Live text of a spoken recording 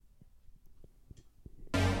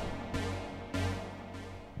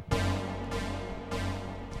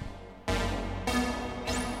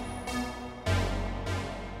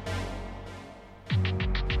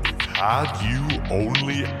Had you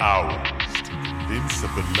only hours to convince a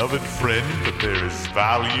beloved friend that there is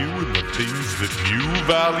value in the things that you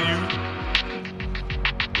value?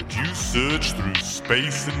 Would you search through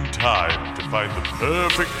space and time to find the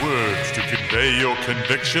perfect words to convey your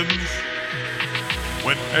convictions?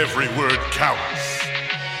 When every word counts,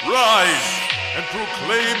 rise and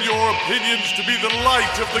proclaim your opinions to be the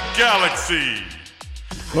light of the galaxy.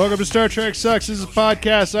 Welcome to Star Trek Sucks. This is a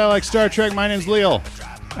podcast. I like Star Trek. My name's Leo.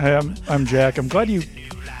 Hi, I'm Jack. I'm glad you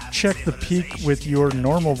checked the peak with your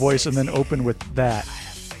normal voice and then opened with that.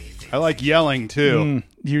 I like yelling, too.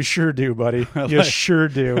 You sure do, buddy. You sure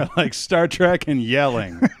do. I like Star Trek and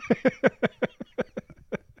yelling.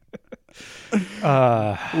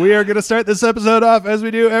 We are going to start this episode off as we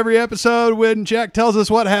do every episode when Jack tells us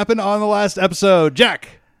what happened on the last episode. Jack.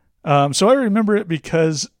 So I remember it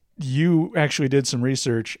because you actually did some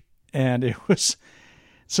research, and it was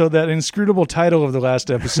so that inscrutable title of the last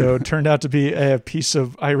episode turned out to be a piece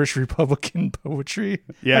of Irish Republican poetry,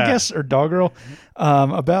 I guess, or doggerel,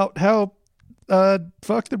 about how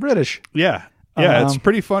fuck the British. Yeah. Yeah, it's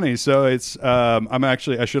pretty funny. So it's I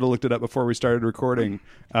should have looked it up before we started recording,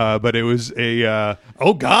 but it was a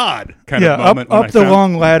oh God kind of moment. Up the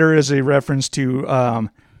long ladder is a reference to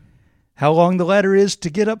how long the ladder is to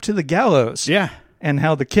get up to the gallows. Yeah. And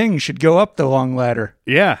how the king should go up the long ladder.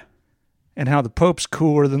 Yeah. And how the Pope's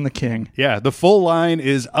cooler than the king. Yeah, the full line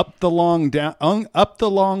is up the long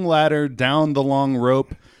ladder, down the long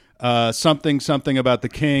rope, something about the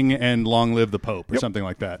king and long live the Pope or something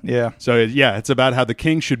like that. Yeah. So yeah, it's about how the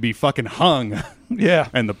king should be fucking hung. Yeah.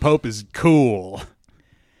 And the Pope is cool.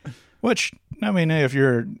 Which, I mean, hey, if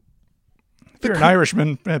you're an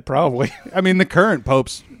Irishman, probably. I mean, the current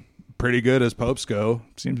Pope's pretty good as popes go.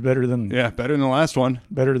 Seems better than better than the last one.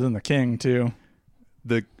 Better than the king too.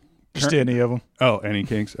 Just any of them. Oh, any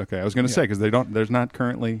kings? Okay, I was going to say because they don't. There's not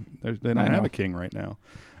currently. They don't have a king right now.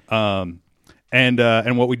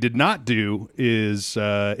 And what we did not do is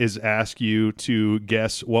ask you to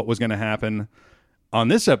guess what was going to happen on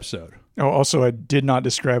this episode. Oh, also, I did not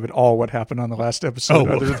describe at all what happened on the last episode,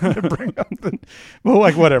 other than to bring up well,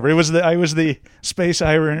 like whatever. It was the Space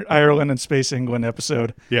Ireland and Space England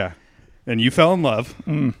episode. Yeah, and you fell in love.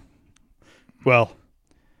 Well,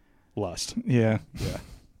 lust. Yeah.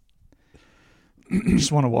 I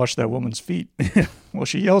just want to wash that woman's feet. Well,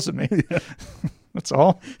 she yells at me. Yeah. That's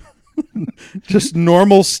all. Just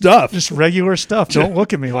normal stuff. Just regular stuff. Don't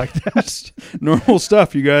look at me like that. Just normal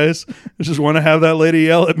stuff, you guys. I just want to have that lady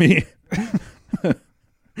yell at me. I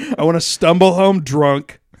want to stumble home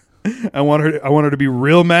drunk. I want her to be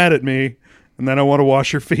real mad at me, and then I want to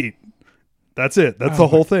wash her feet. That's it. That's the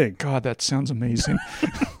whole thing. God, that sounds amazing.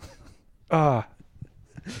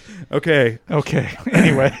 Okay.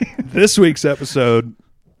 Anyway, this week's episode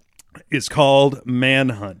is called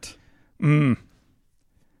Manhunt.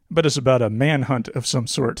 But it's about a manhunt of some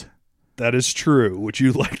sort. That is true. Would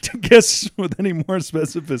you like to guess with any more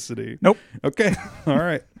specificity? Nope. Okay. All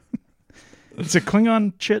right. It's a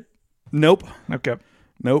Klingon shit? Nope. Okay.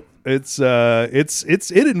 Nope.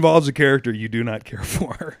 It involves a character you do not care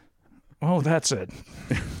for. Oh, that's a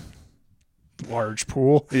large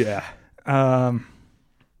pool. Yeah.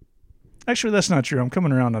 Actually, that's not true. I'm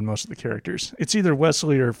coming around on most of the characters. It's either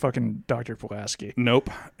Wesley or fucking Dr. Pulaski.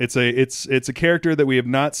 Nope. It's a character that we have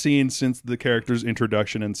not seen since the character's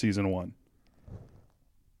introduction in season 1.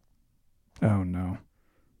 Oh, no.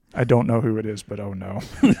 I don't know who it is, but oh, no.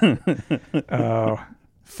 Oh,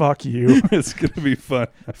 fuck you. It's going to be fun.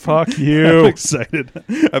 Fuck you. I'm excited.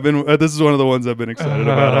 This is one of the ones I've been excited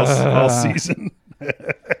about all season.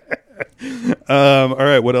 All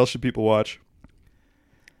right. What else should people watch?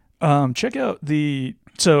 Check out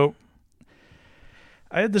so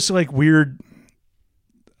I had this like weird,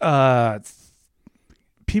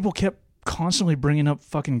 people kept constantly bringing up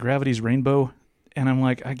fucking Gravity's Rainbow. And I'm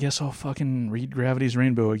like, I guess I'll fucking read Gravity's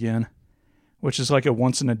Rainbow again, which is like a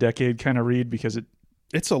once in a decade kind of read because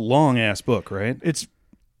it's a long ass book, right? It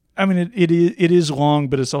is long,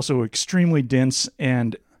 but it's also extremely dense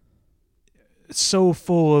and so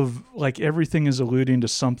full of like everything is alluding to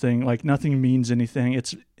something, like nothing means anything.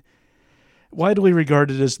 It's widely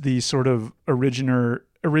regarded as the sort of originator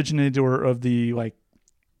of the like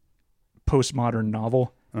postmodern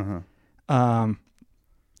novel.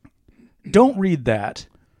 Don't read that.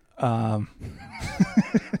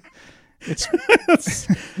 It's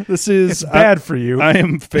bad for you. I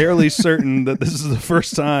am fairly certain that this is the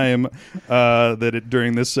first time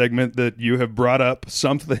during this segment that you have brought up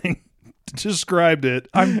something, described it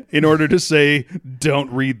in order to say,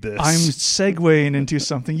 don't read this. I'm segueing into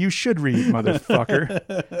something you should read,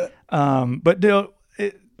 motherfucker. But no,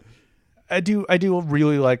 I do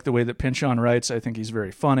really like the way that Pynchon writes. I think he's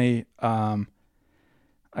very funny. I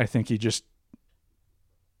think he just,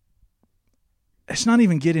 it's not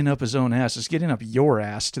even getting up his own ass. It's getting up your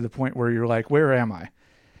ass to the point where you're like, where am I?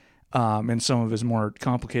 In some of his more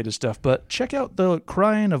complicated stuff. But check out The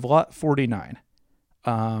Crying of Lot 49.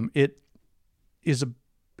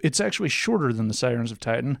 It's actually shorter than The Sirens of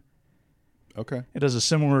Titan. Okay. It has a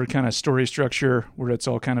similar kind of story structure where it's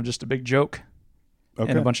all kind of just a big joke. Okay.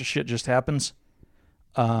 And a bunch of shit just happens.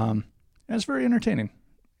 And it's very entertaining.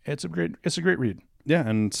 It's a great read. Yeah,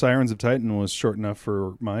 and Sirens of Titan was short enough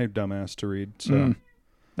for my dumbass to read. So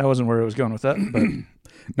that wasn't where I was going with that, but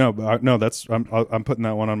no, that's I'm putting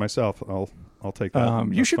that one on myself. I'll take that.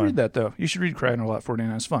 You should read that though. You should read Crying of Lot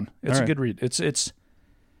 49. It's fun. It's a good read. It's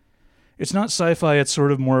not sci-fi. It's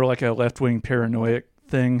sort of more like a left-wing paranoid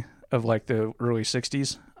thing of like the early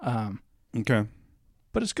 60s. Okay.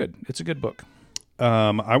 But it's good. It's a good book.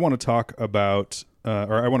 I want to talk about,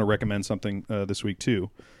 or I want to recommend something this week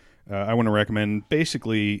too. I want to recommend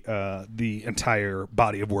basically the entire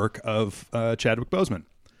body of work of Chadwick Boseman.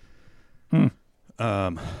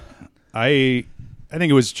 I think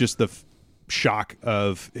it was just the shock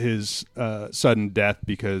of his sudden death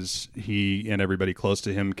because he and everybody close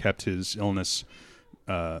to him kept his illness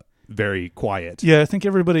very quiet. Yeah, I think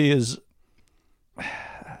everybody is.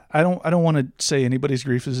 I don't want to say anybody's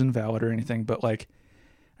grief is invalid or anything, but like,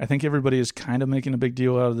 I think everybody is kind of making a big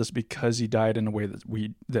deal out of this because he died in a way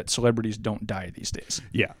that celebrities don't die these days.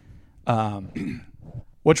 Yeah.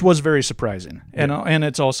 Which was very surprising. And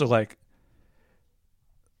it's also like,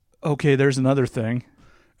 okay, there's another thing,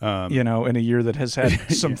 in a year that has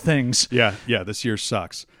had some things. Yeah. This year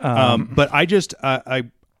sucks. But I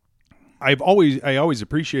always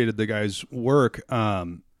appreciated the guy's work.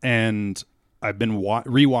 And I've been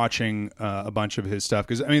rewatching a bunch of his stuff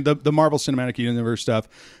because I mean the Marvel Cinematic Universe stuff.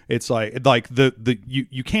 It's like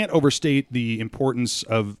you can't overstate the importance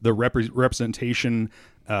of the representation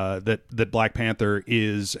that Black Panther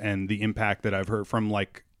is and the impact that I've heard from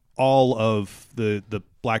like all of the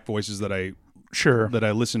black voices that I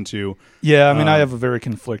listen to. Yeah, I mean I have a very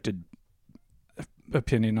conflicted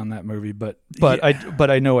opinion on that movie, but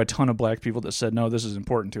I know a ton of black people that said no, this is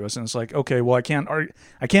important to us, and it's like, okay, well I can't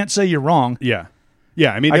say you're wrong. Yeah.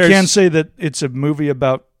 I mean, I can say that it's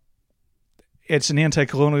an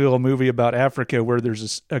anti-colonial movie about Africa where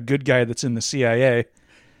there's a good guy that's in the CIA.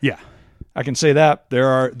 Yeah, I can say that. There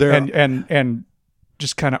are and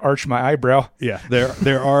just kind of arch my eyebrow. Yeah,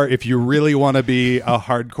 there are. If you really want to be a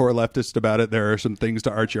hardcore leftist about it, there are some things to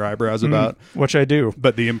arch your eyebrows about, which I do.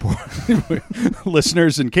 But the important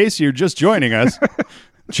listeners, in case you're just joining us,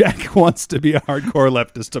 Jack wants to be a hardcore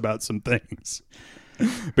leftist about some things.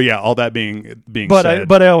 But yeah, all that being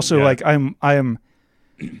said, I also like I am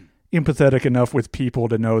empathetic enough with people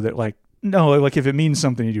to know that like. No, like if it means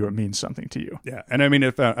something to you, it means something to you. Yeah, and I mean,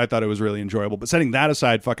 I thought it was really enjoyable. But setting that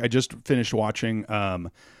aside, I just finished watching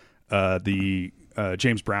the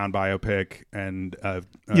James Brown biopic, and and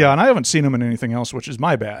I haven't seen him in anything else, which is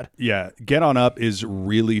my bad. Yeah, Get On Up is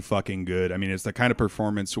really fucking good. I mean, it's the kind of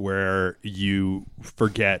performance where you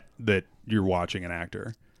forget that you're watching an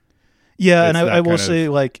actor. Yeah, and I will say,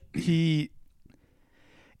 like he.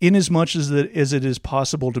 In as much as it is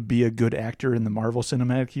possible to be a good actor in the Marvel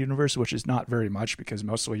Cinematic Universe, which is not very much because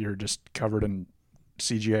mostly you're just covered in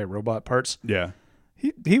CGI robot parts. Yeah.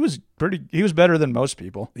 He was better than most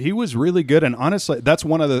people. He was really good, and honestly, that's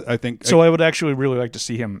one of the I would actually really like to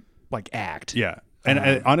see him like act. Yeah.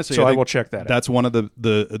 And honestly, so I will check that out. That's one of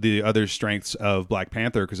the other strengths of Black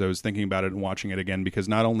Panther, because I was thinking about it and watching it again, because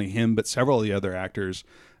not only him but several of the other actors,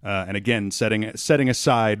 and again setting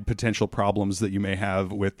aside potential problems that you may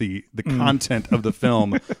have with the content of the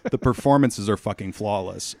film, the performances are fucking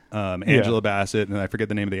flawless. Angela Bassett, and I forget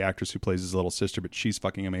the name of the actress who plays his little sister, but she's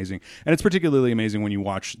fucking amazing, and it's particularly amazing when you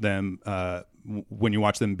watch them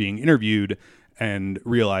being interviewed and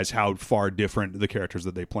realize how far different the characters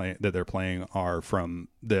that they're playing are from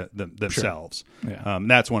themselves. Sure. Yeah.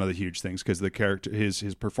 That's one of the huge things, because the character,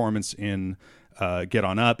 his performance in Get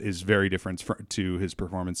On Up is very different to his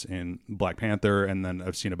performance in Black Panther. And then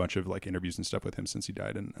I've seen a bunch of like interviews and stuff with him since he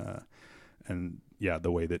died, and yeah,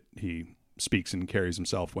 the way that he speaks and carries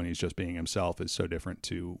himself when he's just being himself is so different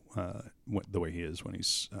to the way he is when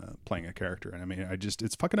he's playing a character. And I mean,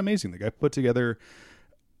 it's fucking amazing. The guy put together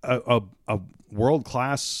a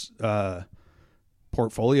world-class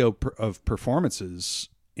portfolio of performances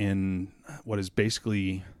in what is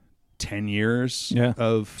basically 10 years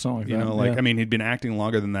of something like that. Like, I mean, he'd been acting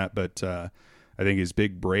longer than that, but I think his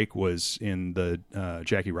big break was in the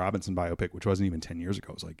Jackie Robinson biopic, which wasn't even 10 years ago.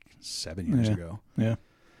 It was like 7 years ago. Yeah.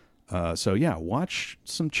 So yeah, watch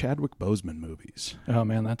some Chadwick Boseman movies. Oh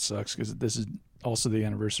man, that sucks because this is also the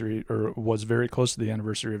anniversary, or was very close to the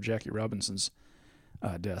anniversary of Jackie Robinson's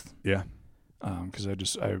death. Yeah. Because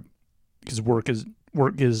work is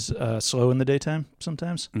slow in the daytime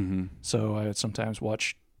sometimes. Mm-hmm. So I sometimes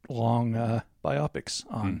watch long biopics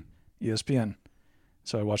on ESPN.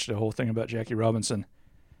 So I watched a whole thing about Jackie Robinson.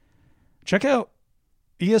 Check out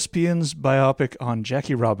ESPN's biopic on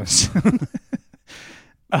Jackie Robinson.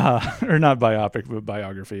 Or not biopic, but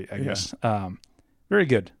biography, I guess. Very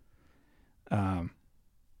good.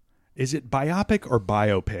 Is it biopic or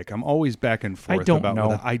biopic? I'm always back and forth. I don't about know.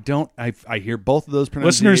 whether I hear both of those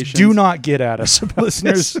pronunciations. Listeners, do not get at us about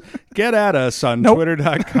Listeners, this. get at us on Nope.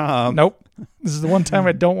 Twitter.com. Nope. This is the one time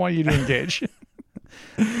I don't want you to engage.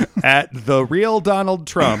 At the real Donald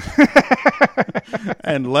Trump.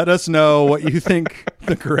 And let us know what you think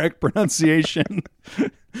the correct pronunciation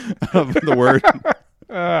of the word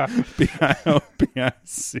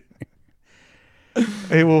B-I-O-P-I-C.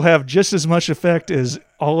 It will have just as much effect as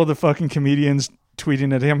all of the fucking comedians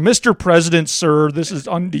tweeting at him, Mr. President, sir, this is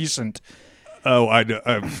indecent. Oh,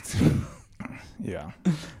 Yeah.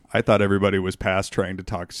 I thought everybody was past trying to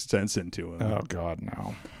talk sense into him. Oh, God,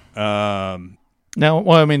 no. Now,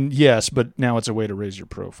 well, I mean, yes, but now it's a way to raise your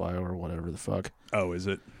profile or whatever the fuck. oh, is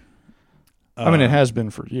it? I mean, it has been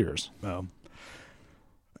for years. Oh.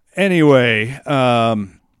 Anyway, I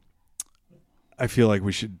feel like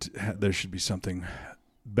there should be something.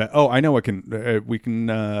 I know I can. We can.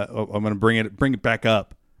 I'm going to bring it back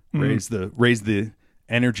up. Raise the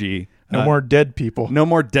energy. No more dead people. No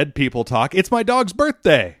more dead people talk. It's my dog's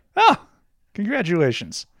birthday. Ah,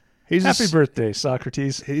 congratulations. He's Happy birthday,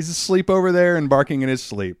 Socrates. He's asleep over there and barking in his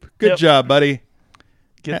sleep. Good Yep. job, buddy.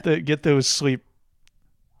 Get those sleep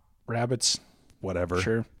rabbits. Whatever.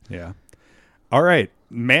 Sure. Yeah. All right.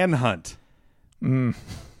 Manhunt.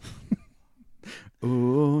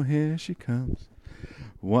 Oh, here she comes.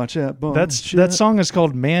 Watch out, boy. That song is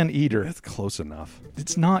called Man Eater. That's close enough.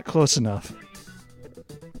 It's not close enough.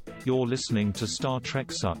 You're listening to Star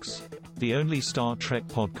Trek Sucks, the only Star Trek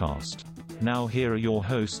podcast. Now here are your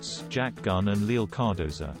hosts, Jack Gunn and Leal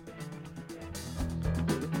Cardoza.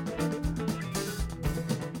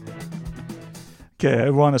 Okay, I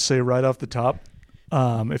want to say right off the top,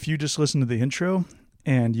 if you just listened to the intro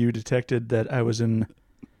and you detected that I was in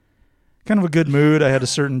kind of a good mood, I had a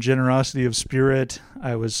certain generosity of spirit,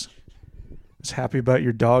 I was happy about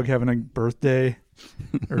your dog having a birthday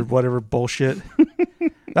or whatever bullshit,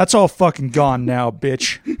 that's all fucking gone now,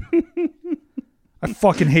 bitch. I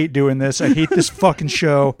fucking hate doing this. I hate this fucking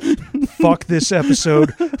show. Fuck this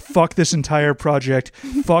episode. Fuck this entire project.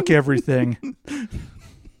 Fuck everything.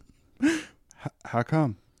 How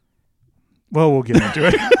come? Well, we'll get into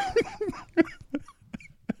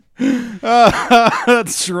it.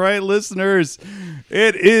 That's right, listeners.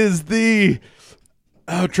 It is the...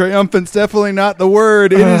 Oh, triumphant's definitely not the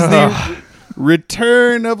word. It is the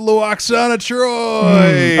return of Luoxana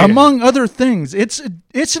Troy. Among other things, it's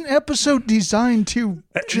an episode designed to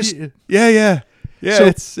just... Yeah. So-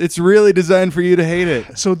 it's really designed for you to hate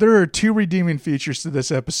it. So there are two redeeming features to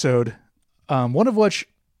this episode, one of which,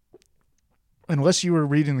 unless you were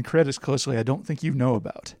reading the credits closely, I don't think you know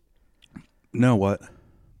about. No, what?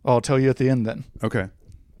 I'll tell you at the end then. Okay.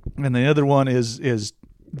 And the other one is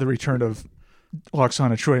the return of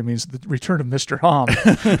Luoxana Troy, means the return of Mr. Hom.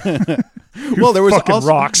 Well, there was fucking also,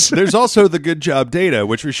 rocks. There's also the good job data,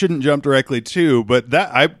 which we shouldn't jump directly to, but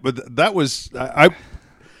I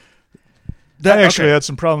actually had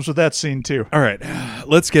some problems with that scene too. All right,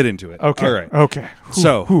 let's get into it. Okay. All right. Okay.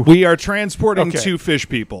 So we are transporting Okay. two fish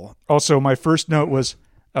people. Also, my first note was,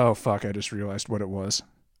 oh fuck, I just realized what it was.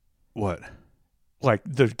 What? Like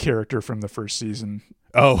the character from the first season.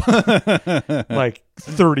 Oh. Like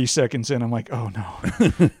 30 seconds in, I'm like, oh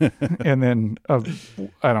no. And then,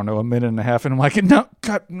 I don't know, a minute and a half, and I'm like, no,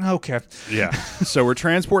 God, okay. Yeah. So we're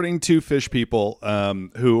transporting two fish people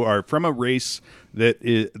who are from a race that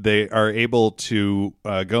they are able to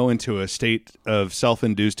go into a state of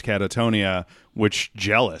self-induced catatonia, which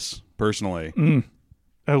jealous, personally.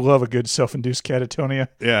 I love a good self-induced catatonia.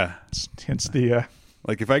 Yeah. Hence the...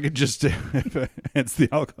 Like if I could just, it's the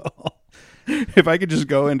alcohol. If I could just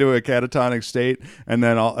go into a catatonic state and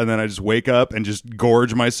then I just wake up and just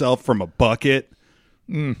gorge myself from a bucket.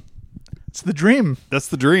 It's the dream. That's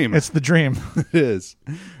the dream. It's the dream. It is.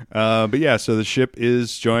 But yeah, so the ship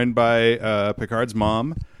is joined by Picard's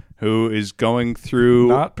mom, who is going through.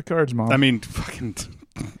 Not Picard's mom. I mean, fucking.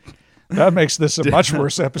 That makes this a much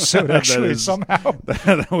worse episode, actually, is- somehow.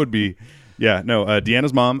 That would be. Yeah, no,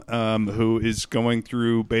 Deanna's mom, who is going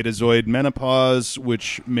through Betazoid menopause,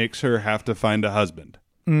 which makes her have to find a husband.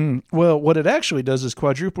 Well, what it actually does is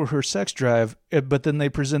quadruple her sex drive, but then they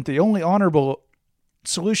present the only honorable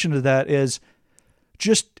solution to that is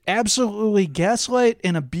just absolutely gaslight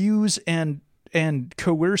and abuse and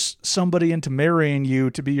coerce somebody into marrying you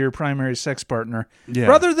to be your primary sex partner,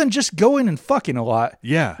 rather than just going and fucking a lot.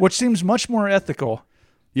 Yeah. Which seems much more ethical.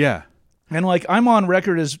 Yeah. And like I'm on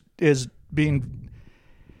record as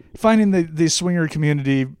finding the swinger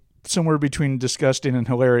community somewhere between disgusting and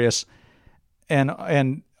hilarious,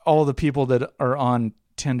 and all the people that are on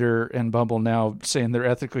Tinder and Bumble now saying they're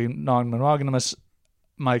ethically non-monogamous.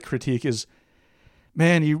 My critique is,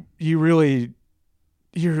 man, you really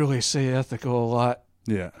say ethical a lot.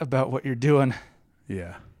 Yeah. About what you're doing.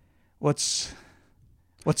 Yeah. What's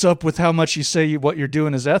up with how much you say what you're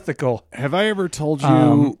doing is ethical? Have I ever told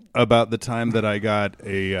you about the time that I got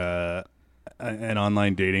an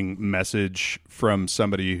online dating message from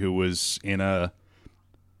somebody who was in a,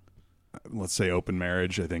 let's say, open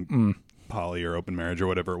marriage? I think poly or open marriage or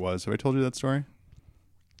whatever it was. Have I told you that story?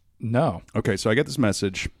 No. Okay, so I get this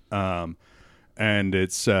message, and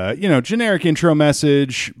it's generic intro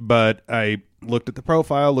message, but I looked at the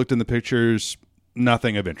profile, looked in the pictures,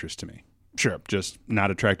 nothing of interest to me. Sure. Just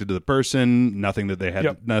not attracted to the person. Nothing that they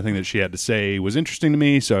had, nothing that she had to say was interesting to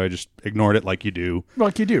me. So I just ignored it, like you do.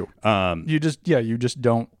 Like you do. You just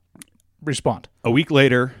don't respond. A week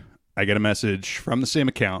later, I get a message from the same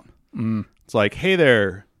account. It's like, hey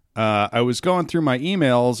there. I was going through my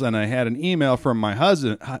emails and I had an email from my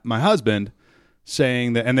husband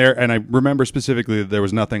saying that, and I remember specifically that there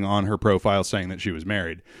was nothing on her profile saying that she was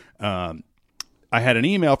married. I had an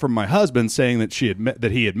email from my husband saying that he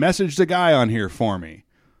had messaged a guy on here for me.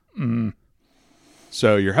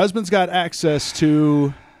 So your husband's got access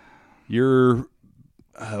to your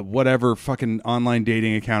whatever fucking online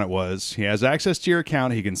dating account it was. He has access to your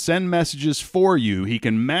account. He can send messages for you. He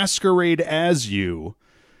can masquerade as you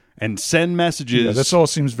and send messages. Yeah, this all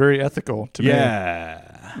seems very ethical to me.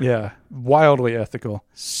 Yeah, wildly ethical.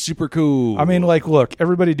 Super cool. I mean, like, look,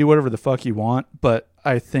 everybody do whatever the fuck you want, but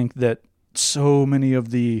I think that so many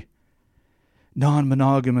of the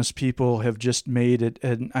non-monogamous people have just made it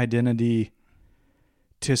an identity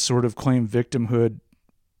to sort of claim victimhood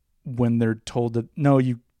when they're told that, no,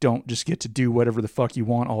 you don't just get to do whatever the fuck you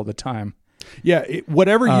want all the time. Yeah,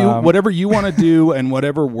 whatever you want to do and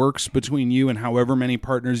whatever works between you and however many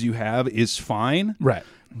partners you have is fine. Right.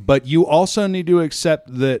 But you also need to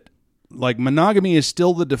accept that, like, monogamy is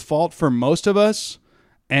still the default for most of us,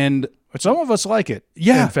 and some of us like it.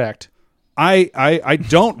 Yeah. In fact, I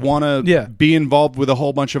don't want to be involved with a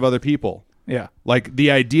whole bunch of other people. Yeah. Like, the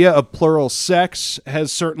idea of plural sex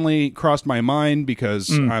has certainly crossed my mind because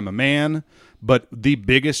I'm a man. But the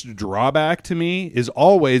biggest drawback to me is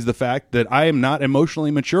always the fact that I am not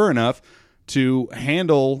emotionally mature enough to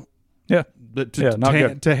handle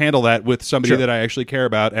to handle that with somebody that I actually care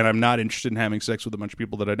about, and I'm not interested in having sex with a bunch of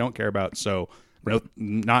people that I don't care about. So thank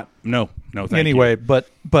anyway, you.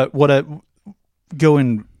 but what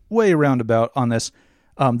going way roundabout on this,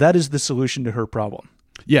 that is the solution to her problem.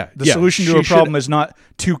 Yeah, the solution to her problem is not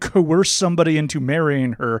to coerce somebody into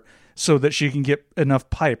marrying her so that she can get enough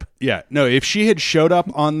pipe. Yeah, no. If she had showed up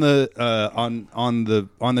on the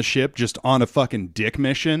on the ship just on a fucking dick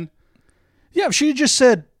mission, yeah. If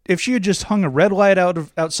she had just hung a red light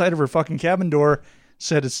outside of her fucking cabin door,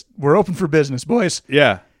 said we're open for business, boys.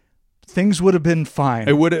 Yeah, things would have been fine.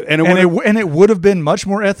 It would, and it would have been much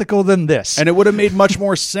more ethical than this. And it would have made much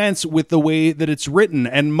more sense with the way that it's written.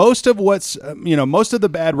 And most of most of the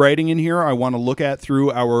bad writing in here, I want to look at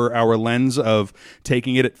through our lens of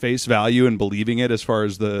taking it at face value and believing it as far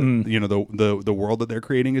as the world that they're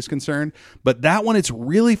creating is concerned. But that one, it's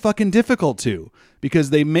really fucking difficult to.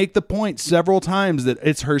 Because they make the point several times that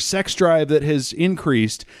it's her sex drive that has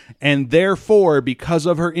increased, and therefore, because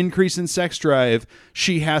of her increase in sex drive,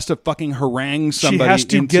 she has to fucking harangue somebody. She has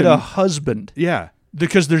to get a husband. Yeah.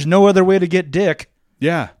 Because there's no other way to get dick.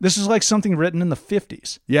 Yeah. This is like something written in the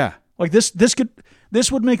 50s. Yeah. Like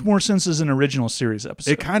this would make more sense as an original series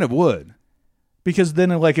episode. It kind of would. Because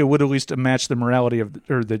then it would at least match the morality of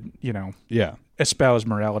espoused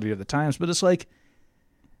morality of the times, but it's like,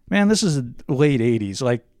 man, this is the late 80s.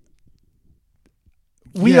 Like,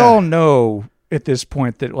 we all know at this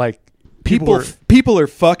point that, like, people are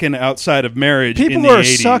fucking outside of marriage. People are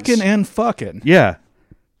sucking and fucking. Yeah.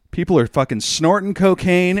 People are fucking snorting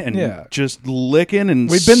cocaine and just licking. And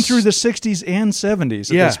we've been through the 60s and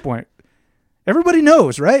 70s at this point. Everybody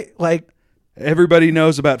knows, right? Like, everybody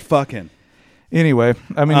knows about fucking. Anyway,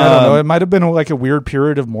 I mean, I don't know. It might have been like a weird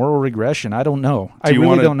period of moral regression. I don't know. I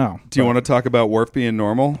really don't know. Do you want to talk about Worf being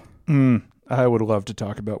normal? I would love to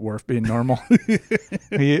talk about Worf being normal.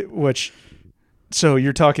 Which, so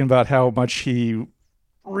you're talking about how much he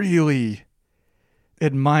really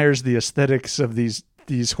admires the aesthetics of these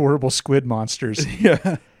horrible squid monsters.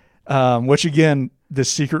 Yeah. Which again, the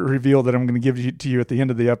secret reveal that I'm going to give to you at the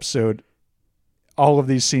end of the episode, all of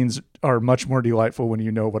these scenes are much more delightful when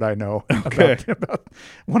you know what I know about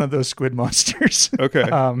one of those squid monsters. Okay.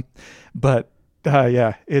 But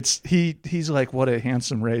yeah, he's like, what a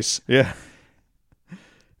handsome race. Yeah.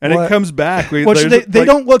 And it comes back. They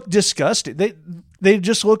don't look disgusted. They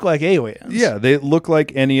just look like aliens. Yeah, they look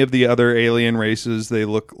like any of the other alien races. They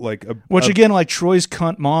look like again, like Troy's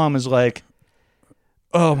cunt mom is like,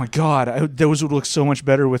 oh my God, those would look so much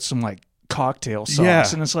better with some like cocktail sauce. Yeah.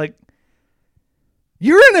 And it's like,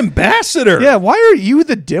 you're an ambassador. yeah, why are you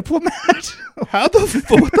the diplomat? What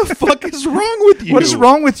the fuck is wrong with you? What is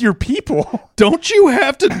wrong with your people? Don't you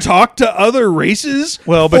have to talk to other races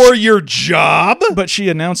but for your job? But she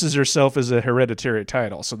announces herself as a hereditary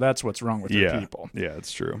title, so that's what's wrong with her people. Yeah,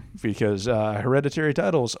 it's true. Because hereditary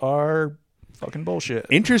titles are fucking bullshit.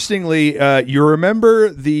 Interestingly, you remember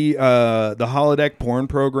the holodeck porn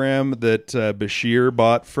program that Bashir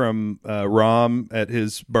bought from Ram at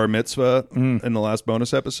his bar mitzvah in the last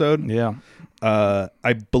bonus episode? Yeah.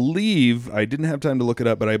 I believe, I didn't have time to look it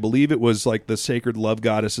up, but I believe it was like the sacred love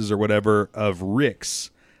goddesses or whatever of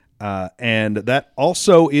Rix. And that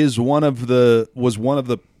also is one of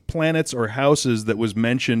the planets or houses that was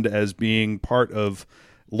mentioned as being part of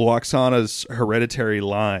Lwaxana's hereditary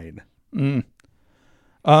line.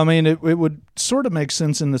 I mean, it would sort of make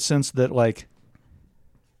sense in the sense that, like,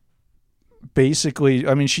 basically,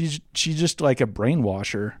 I mean, she's just like a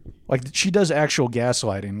brainwasher. Like, she does actual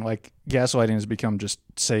gaslighting. Like, gaslighting has become just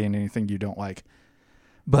saying anything you don't like.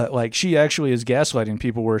 But, like, she actually is gaslighting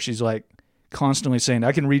people where she's, like, constantly saying,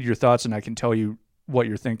 I can read your thoughts and I can tell you what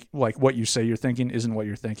you're thinking. Like, what you say you're thinking isn't what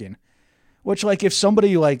you're thinking. Which, like, if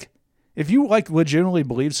somebody, like, if you, like, legitimately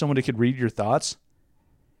believe somebody could read your thoughts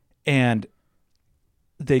and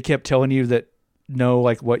they kept telling you that no,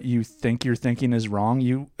 like, what you think you're thinking is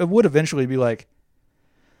wrong, it would eventually be like,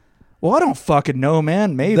 well, I don't fucking know,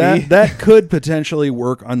 man. Maybe that could potentially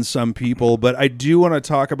work on some people, but I do want to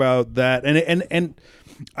talk about that. And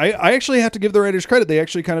I actually have to give the writers credit. They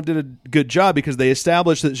actually kind of did a good job because they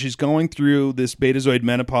established that she's going through this betazoid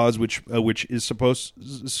menopause, which is supposed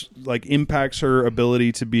like impacts her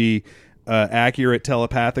ability to be accurate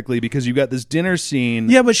telepathically, because you got this dinner scene.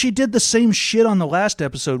 Yeah, but she did the same shit on the last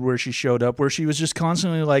episode where she showed up, where she was just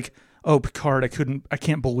constantly like, oh, Picard, I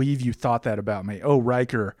can't believe you thought that about me. Oh,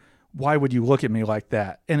 Riker, why would you look at me like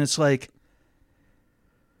that? And it's like,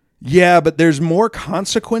 yeah, but there's more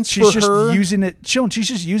consequence she's for just her. using it. She's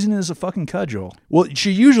just using it as a fucking cudgel. Well,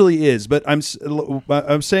 she usually is, but I'm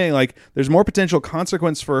saying, like, there's more potential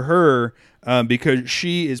consequence for her because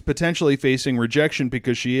she is potentially facing rejection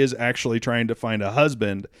because she is actually trying to find a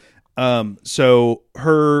husband. So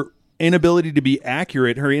her inability to be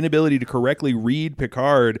accurate, her inability to correctly read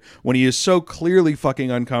Picard when he is so clearly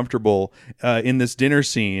fucking uncomfortable in this dinner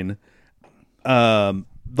scene,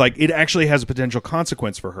 like, it actually has a potential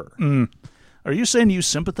consequence for her. Are you saying you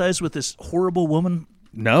sympathize with this horrible woman?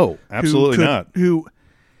 No, absolutely not. Who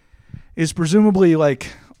is presumably,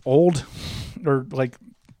 like, old or, like,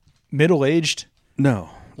 middle-aged?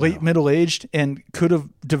 Late middle-aged, and could have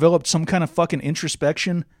developed some kind of fucking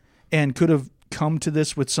introspection and could have come to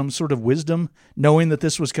this with some sort of wisdom, knowing that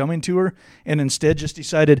this was coming to her, and instead just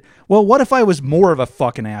decided, well, what if I was more of a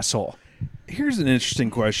fucking asshole? Here's an interesting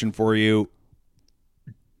question for you.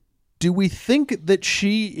 Do we think that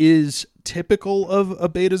she is typical of a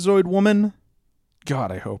Betazoid woman?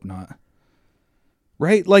 God, I hope not.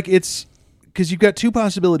 Right? Like, it's because you've got two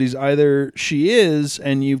possibilities. Either she is,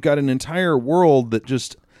 and you've got an entire world that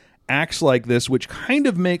just acts like this, which kind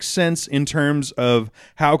of makes sense in terms of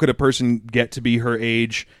how could a person get to be her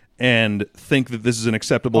age and think that this is an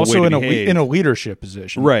acceptable also way to behave. In a leadership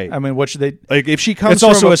position. Right. I mean, what should they... Like, if she comes It's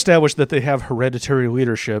also established that they have hereditary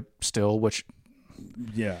leadership still, which...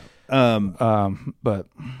 Yeah.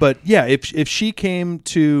 But yeah, if she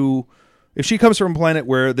comes from a planet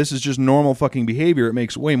where this is just normal fucking behavior, it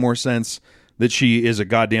makes way more sense that she is a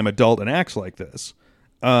goddamn adult and acts like this.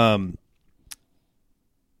 Yeah,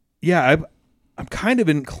 I'm kind of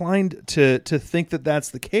inclined to think that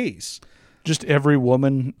that's the case. Just every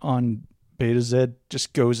woman on Beta Z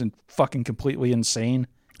just goes and fucking completely insane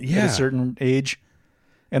at a certain age,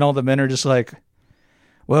 and all the men are just like,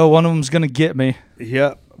 well, one of them's gonna get me.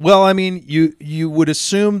 Yeah. Well, I mean, you would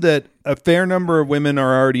assume that a fair number of women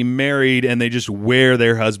are already married and they just wear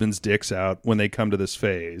their husbands' dicks out when they come to this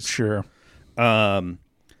phase. Sure.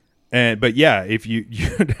 But yeah, if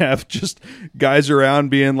you'd have just guys around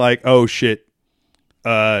being like, oh shit,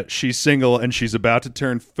 She's single and she's about to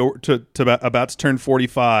turn about to turn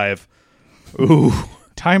 45. Ooh,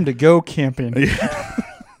 time to go camping.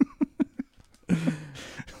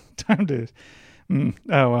 Time to. Oh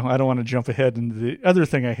well, I don't want to jump ahead into the other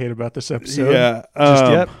thing I hate about this episode. Yeah, just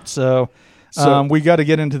yet. So we got to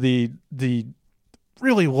get into the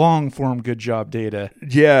really long form good job data.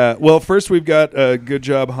 Yeah. Well, first we've got good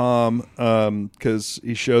job Hom, because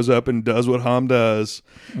he shows up and does what Hom does.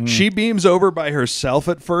 She beams over by herself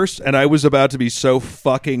at first, and I was about to be so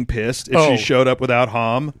fucking pissed if she showed up without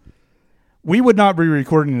Hom. We would not be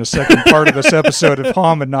recording the second part of this episode if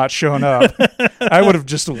Hom had not shown up. I would have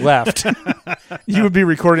just left. You would be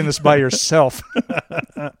recording this by yourself.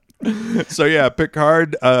 So yeah,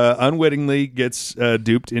 Picard unwittingly gets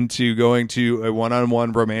duped into going to a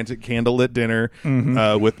one-on-one romantic candlelit dinner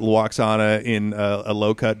with Lwaxana in a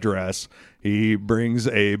low-cut dress. He brings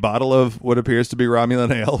a bottle of what appears to be Romulan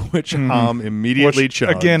ale, which Hom immediately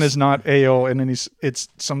chugs. Again, is not ale, and it's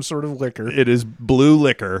some sort of liquor. It is blue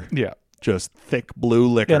liquor. Yeah. Just thick blue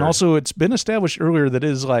liquor. And also, it's been established earlier that it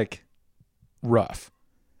is like rough.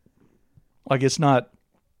 Like it's not.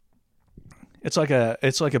 It's like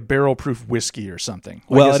a barrel-proof whiskey or something.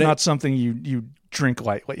 Like it's not something you drink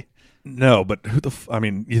lightly. No, but who the? I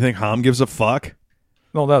mean, you think Hom gives a fuck?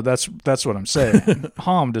 No, that's what I'm saying.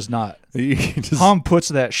 Hom does not. Hom puts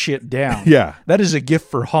that shit down. Yeah, that is a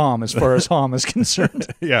gift for Hom as far as Hom is concerned.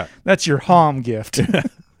 Yeah, that's your Hom gift.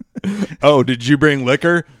 Oh, did you bring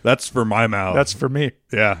liquor? That's for my mouth. That's for me.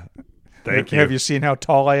 Yeah. Thank you. Have you seen how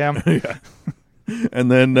tall I am? Yeah.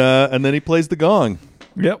 And then he plays the gong.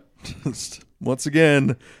 Yep. Once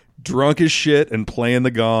again, drunk as shit and playing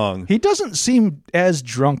the gong. He doesn't seem as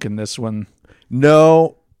drunk in this one.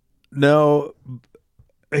 No.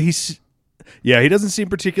 He doesn't seem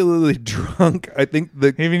particularly drunk. I think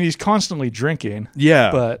he's constantly drinking.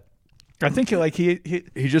 Yeah. But I think like he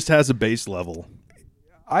just has a base level.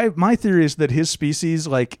 My theory is that his species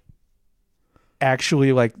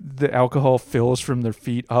actually the alcohol fills from their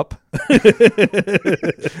feet up.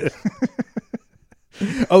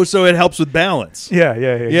 Oh, so it helps with balance. Yeah,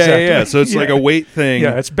 exactly. Yeah. So it's like a weight thing.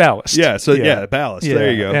 Yeah, it's ballast. Yeah, so ballast. Yeah.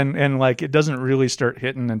 There you go. And it doesn't really start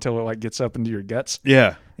hitting until it gets up into your guts.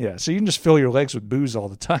 Yeah. Yeah, so you can just fill your legs with booze all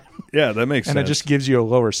the time. Yeah, that makes sense. And it just gives you a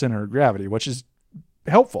lower center of gravity, which is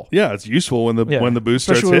helpful. Yeah, it's useful when the booze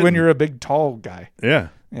starts especially hitting. when you're a big tall guy. Yeah.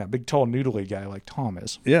 Yeah, big tall noodly guy like Tom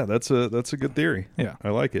is. Yeah, that's a good theory. Yeah.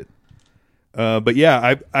 I like it. But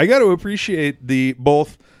yeah, I got to appreciate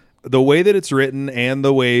both the way that it's written and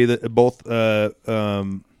the way that both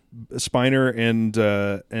Spiner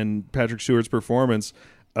and Patrick Stewart's performance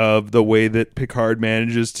of the way that Picard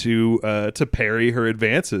manages to parry her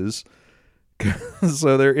advances.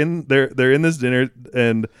 So they're in this dinner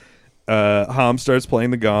and Hom starts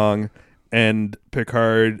playing the gong and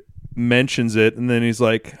Picard mentions it, and then he's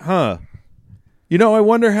like, I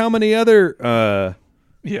wonder how many other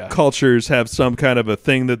cultures have some kind of a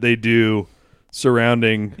thing that they do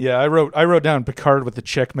surrounding. Yeah, I wrote down Picard with the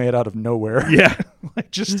checkmate out of nowhere. Yeah.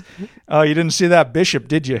 You didn't see that bishop,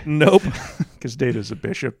 did you? Nope. Because Data's a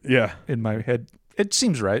bishop. Yeah. In my head. It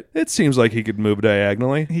seems right. It seems like he could move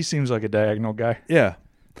diagonally. He seems like a diagonal guy. Yeah.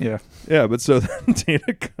 Yeah. Yeah, but so then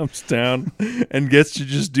Data comes down and gets to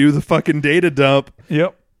just do the fucking data dump.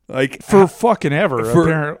 Yep. Like for fucking ever.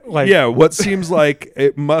 Apparently, what seems like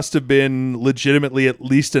it must have been legitimately at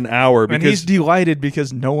least an hour. Because, and he's delighted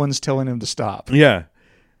because no one's telling him to stop. Yeah,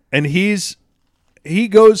 and he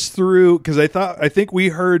goes through because I think we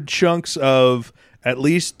heard chunks of at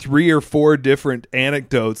least 3 or 4 different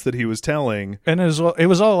anecdotes that he was telling, and it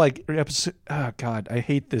was all like episode. Oh God, I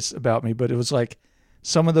hate this about me, but it was like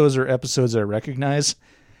some of those are episodes I recognize,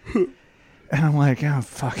 and I'm like, oh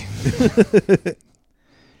fucking.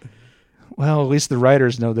 Well, at least the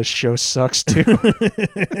writers know this show sucks too.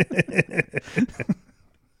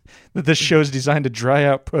 That this show's designed to dry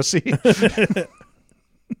out pussy.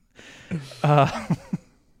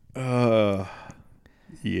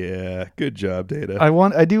 Yeah, good job, Data.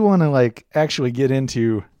 I do want to actually get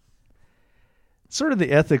into sort of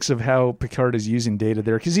the ethics of how Picard is using Data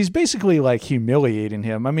there, because he's basically humiliating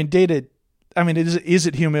him. I mean, Data. I mean, is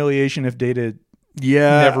it humiliation if Data?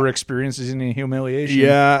 Never experiences any humiliation.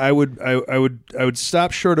 Yeah, I would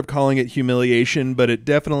stop short of calling it humiliation, but it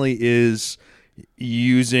definitely is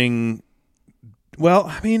using. Well,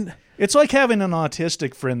 I mean, it's like having an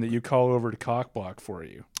autistic friend that you call over to cockblock for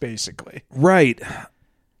you, basically. Right.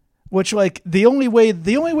 Which, the only way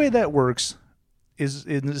that works is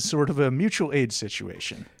in sort of a mutual aid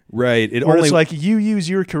situation. Right. It's like you use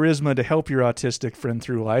your charisma to help your autistic friend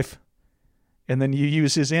through life. and then you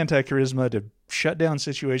use his anti-charisma to shut down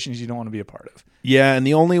situations you don't want to be a part of. Yeah, and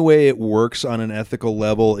the only way it works on an ethical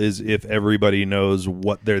level is if everybody knows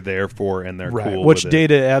what they're there for and they're cool Which with it.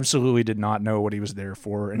 Data absolutely did not know what he was there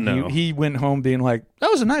for. And No. he went home being like, that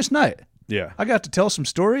was a nice night. Yeah. I got to tell some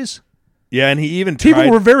stories. Yeah, and he even People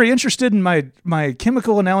tried... were very interested in my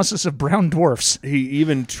chemical analysis of brown dwarfs. He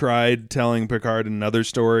even tried telling Picard another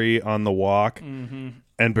story on the walk, and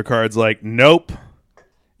Picard's like, "Nope."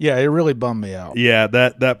 Yeah, it really bummed me out. Yeah,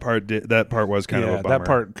 that part was kind of a bummer. that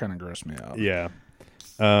part kind of grossed me out. Yeah,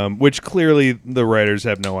 which clearly the writers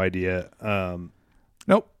have no idea.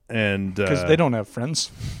 Nope, And because they don't have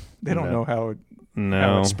friends. They don't know how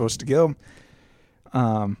it's supposed to go.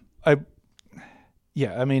 I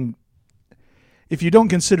mean, if you don't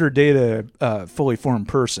consider Data a fully formed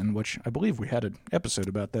person, which I believe we had an episode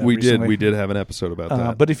about that. We recently. did have an episode about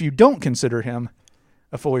that. But if you don't consider him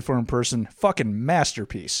a fully formed person, fucking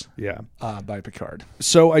masterpiece. Yeah. By Picard.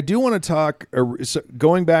 So I do want to talk.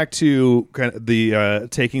 Going back to kind of the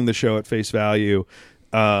taking the show at face value.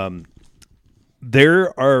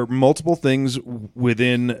 There are multiple things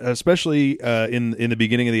within, especially in the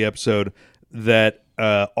beginning of the episode, that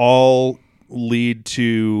all lead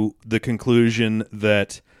to the conclusion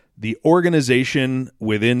that the organization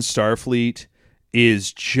within Starfleet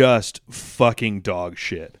is just fucking dog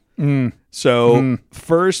shit. So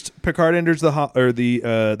first, Picard enters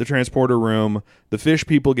the transporter room. The fish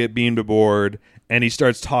people get beamed aboard, and he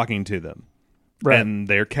starts talking to them. Right. And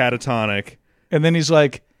they're catatonic. And then he's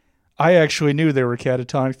like, I actually knew they were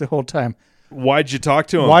catatonic the whole time. Why'd you talk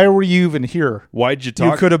to him? Why were you even here? Why'd you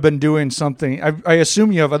talk? You could have been doing something. I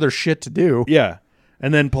assume you have other shit to do. Yeah.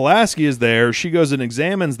 And then Pulaski is there. She goes and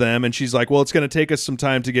examines them, and she's like, well, it's going to take us some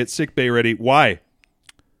time to get sickbay ready. Why?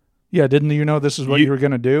 Yeah, didn't you know this is what you were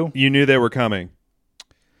going to do? You knew they were coming.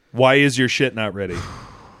 Why is your shit not ready?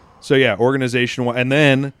 So, yeah, organization. And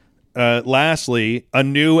then, lastly, a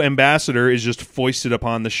new ambassador is just foisted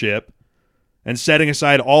upon the ship. And setting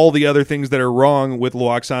aside all the other things that are wrong with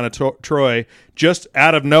Lwaxana Troi, just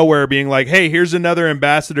out of nowhere being like, hey, here's another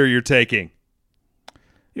ambassador you're taking.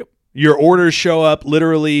 Yep. Your orders show up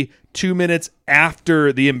literally 2 minutes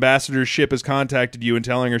after the ambassador's ship has contacted you and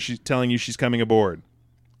telling you she's coming aboard.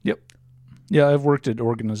 Yep. Yeah, I've worked at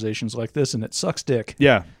organizations like this, and it sucks dick.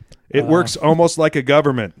 Yeah. It works almost like a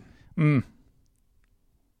government.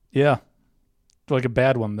 Yeah. Like a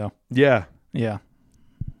bad one, though. Yeah. Yeah.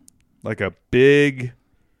 Like a big,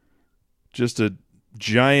 just a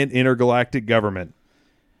giant intergalactic government.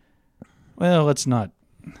 Well, let's not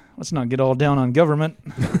get all down on government.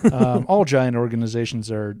 All giant organizations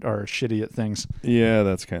are shitty at things. Yeah,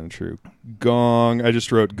 that's kind of true. Gong. I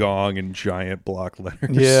just wrote gong in giant block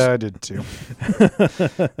letters. Yeah, I did too.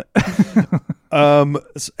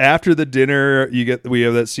 After the dinner, we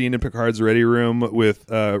have that scene in Picard's ready room with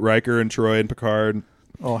Riker and Troi and Picard.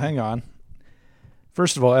 Oh, hang on.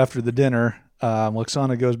 First of all, after the dinner,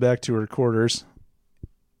 Lwaxana goes back to her quarters.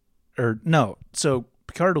 So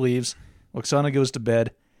Picard leaves. Lwaxana goes to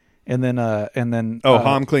bed, and then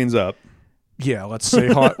Hom cleans up. Yeah, let's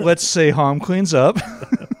say Hom cleans up.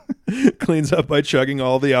 Cleans up by chugging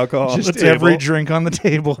all the alcohol. Just on the table. every drink on the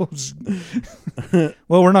table.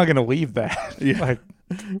 Well, we're not going to leave that. Yeah. Like,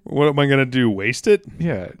 what am I going to do? Waste it?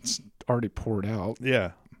 yeah, it's already poured out.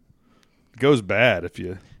 Yeah. It goes bad if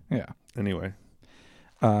you. Yeah. Anyway.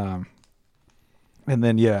 And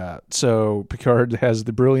then, so Picard has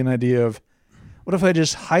the brilliant idea of, what if I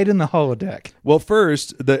just hide in the holodeck? Well,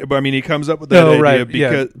 first, he comes up with that idea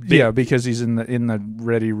because because he's in the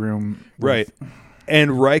ready room, right?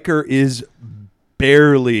 And Riker is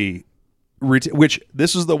barely, which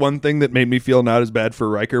this is the one thing that made me feel not as bad for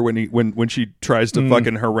Riker when she tries to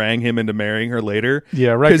fucking harangue him into marrying her later.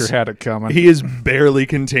 Yeah, Riker had it coming. He is barely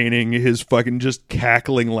containing his fucking just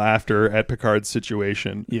cackling laughter at Picard's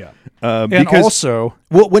situation. Yeah, and because, also,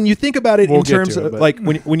 well, when you think about it in terms of like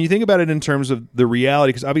when you think about it in terms of the reality,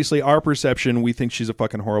 because obviously our perception, we think she's a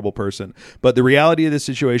fucking horrible person, but the reality of this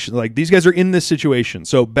situation, like these guys are in this situation,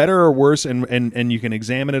 so better or worse, and you can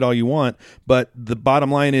examine it all you want, but the bottom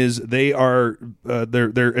line is they are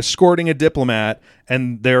they're escorting a diplomat,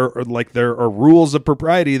 and there are rules of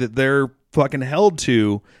propriety that they're fucking held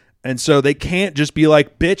to, and so they can't just be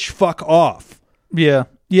like, bitch, fuck off. Yeah,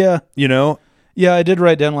 you know. Yeah, I did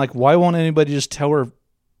write down, like, why won't anybody just tell her,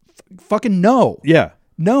 fucking no. Yeah.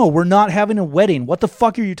 No, we're not having a wedding. What the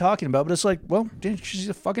fuck are you talking about? But it's like, well, she's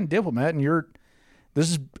a fucking diplomat, and this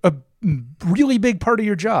is a really big part of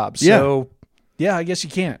your job. So, Yeah, I guess you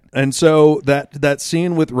can't. And so that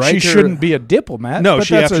scene with Riker, She shouldn't be a diplomat. No, but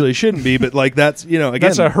she that's absolutely shouldn't be. But like that's again,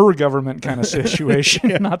 that's a her government kind of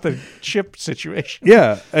situation, not the ship situation.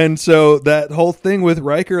 yeah. And so that whole thing with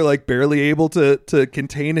Riker, like barely able to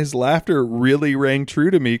contain his laughter, really rang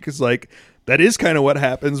true to me because like. That is kind of what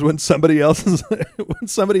happens when somebody else is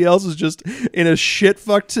just in a shit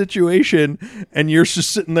fucked situation, and you're just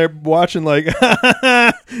sitting there watching like,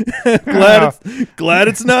 glad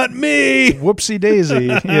it's not me. Whoopsie daisy.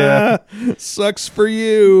 Yeah, sucks for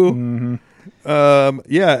you. Mm-hmm.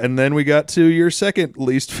 Yeah, and then we got to your second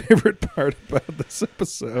least favorite part about this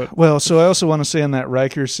episode. Well, so I also want to say in that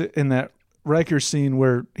Riker scene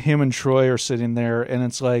where him and Troy are sitting there, and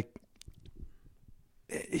it's like.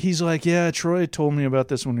 He's like, yeah, Troy told me about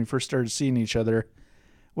this when we first started seeing each other,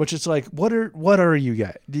 which it's like, what are you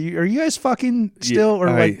guys? Are you guys fucking still or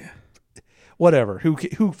like, whatever?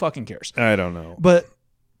 Who fucking cares? I don't know. But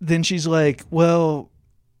then she's like, well,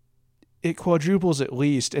 it quadruples at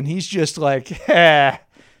least, and he's just like,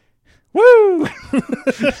 woo.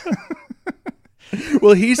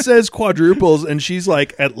 Well, he says quadruples, and she's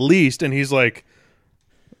like, at least, and he's like,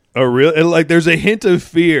 oh, really? Like, there's a hint of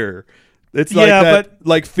fear. It's like that, but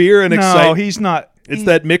like fear and excitement. No, he's not. It's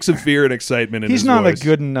that mix of fear and excitement in his voice. He's not a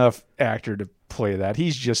good enough actor to play that.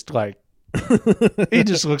 He's just like, he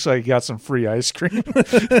just looks like he got some free ice cream.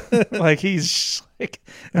 Like he's like,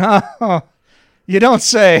 oh, you don't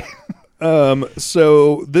say.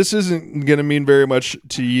 So this isn't going to mean very much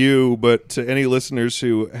to you, but to any listeners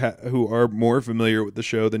who are more familiar with the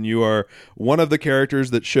show than you are, one of the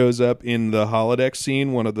characters that shows up in the holodeck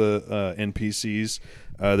scene, one of the NPCs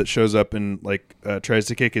that shows up and like tries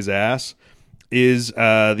to kick his ass, is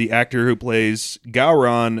the actor who plays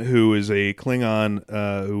Gowron, who is a Klingon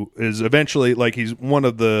who is eventually like he's one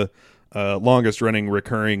of the longest running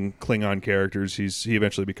recurring Klingon characters. He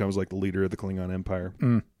eventually becomes like the leader of the Klingon Empire.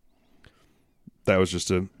 That was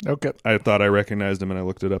just okay. I thought I recognized him, and I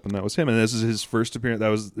looked it up, and that was him. And this is his first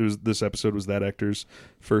appearance. This episode was that actor's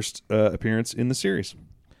first appearance in the series.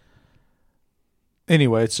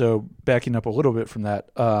 Anyway, so backing up a little bit from that,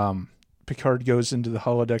 Picard goes into the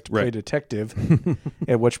holodeck to play detective.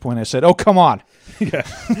 At which point I said, "Oh, come on!" Yeah,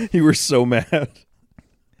 you were so mad.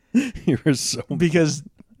 You were so because.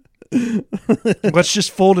 Let's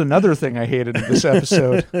just fold another thing I hated in this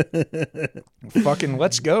episode. Fucking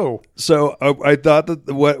let's go. So I thought that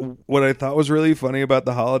what I thought was really funny about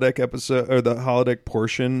the holodeck episode or the holodeck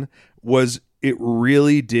portion was it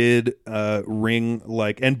really did ring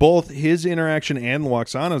like, and both his interaction and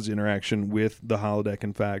Lwaxana's interaction with the holodeck,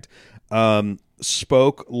 in fact,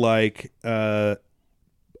 spoke like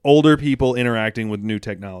older people interacting with new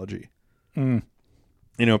technology.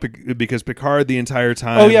 You know, because Picard the entire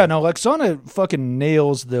time. Oh yeah, no, Lwaxana fucking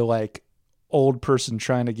nails the like old person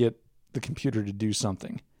trying to get the computer to do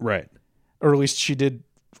something, right? Or at least she did,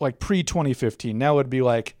 like pre-2015. Now it'd be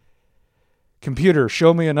like, computer,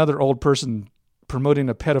 show me another old person promoting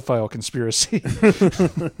a pedophile conspiracy.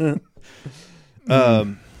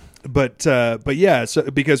 But yeah,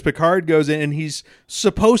 so because Picard goes in and he's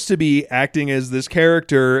supposed to be acting as this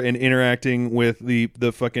character and interacting with the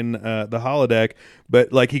fucking the holodeck,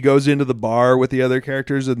 but like he goes into the bar with the other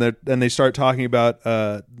characters and they start talking about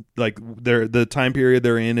like the time period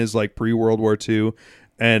they're in is like pre-World War II,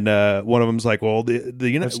 and one of them's like, well,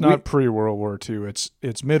 it's not pre-World War II,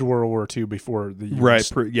 it's mid-World War II before the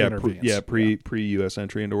US pre-US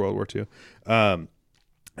entry into World War II,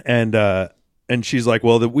 and she's like,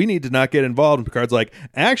 well, we need to not get involved. And Picard's like,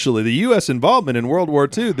 actually, the U.S. involvement in World War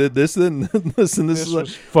II did this and this and this. This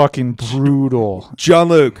was fucking brutal.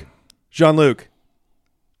 Jean-Luc,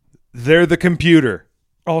 they're the computer.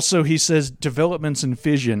 Also, he says developments in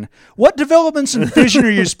fission. What developments in fission are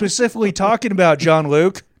you specifically talking about,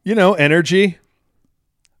 Jean-Luc? You know, energy.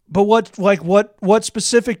 But what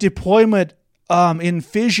specific deployment in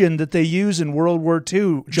fission that they use in World War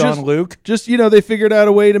II, Jean-Luc? Just they figured out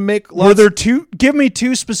a way to make lots. Were there two? Give me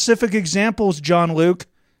two specific examples, Jean-Luc.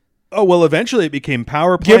 Oh, well, eventually it became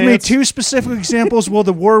power plants. Give me two specific examples while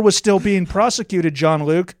the war was still being prosecuted,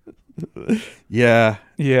 Jean-Luc. Yeah.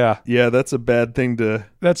 Yeah, that's a bad thing to...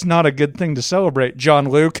 That's not a good thing to celebrate,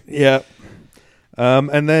 Jean-Luc. Yeah.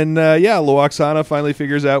 And then, Lwaxana finally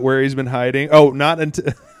figures out where he's been hiding. Oh, not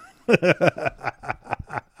until...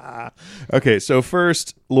 Okay, so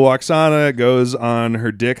first, Lwaxana goes on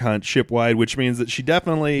her dick hunt shipwide, which means that she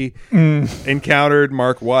definitely encountered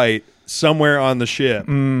Mark White somewhere on the ship.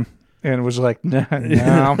 And was like, no,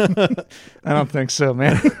 I don't think so,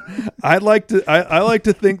 man. I like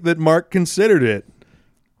to think that Mark considered it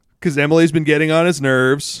because Emily's been getting on his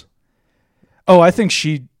nerves. Oh, I think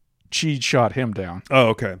she she shot him down. Oh,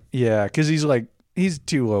 okay. Yeah, because he's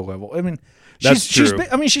too low level. I mean, That's true.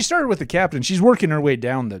 She started with the captain. She's working her way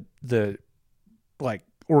down the like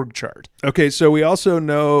org chart. Okay, so we also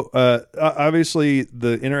know, obviously,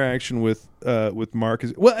 the interaction with Mark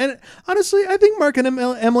is well, and honestly, I think Mark and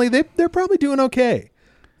Emily they're probably doing okay.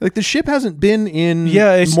 Like the ship hasn't been in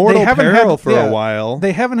mortal peril for a while.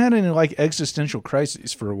 They haven't had any like existential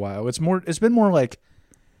crises for a while. It's been more like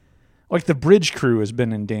the bridge crew has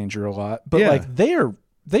been in danger a lot, but like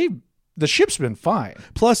the ship's been fine.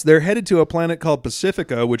 Plus, they're headed to a planet called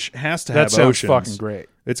Pacifica, which has to have oceans. That sounds fucking great.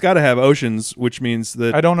 It's got to have oceans, which means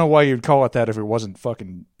that I don't know why you'd call it that if it wasn't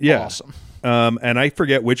fucking awesome. And I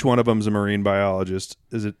forget which one of them's a marine biologist.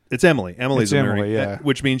 It's Emily. Emily's a marine, yeah.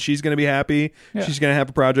 Which means she's going to be happy. Yeah. She's going to have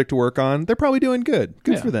a project to work on. They're probably doing good.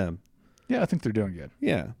 Good for them. Yeah, I think they're doing good.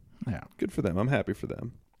 Yeah, Yeah, good for them. I'm happy for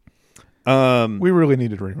them. we really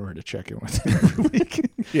needed Ringler to check in with him every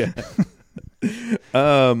week. Yeah.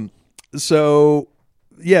 So,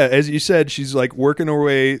 yeah, as you said, she's like working her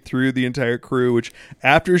way through the entire crew, which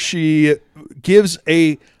after she gives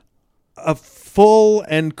a full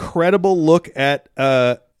and credible look at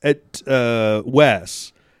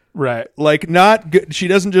Wes, Right. like she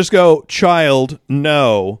doesn't just go, child,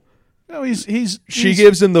 no. No, She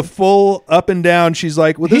gives him the full up and down. She's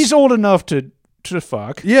like, well, he's old enough to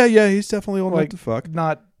fuck. Yeah, he's definitely old enough to fuck.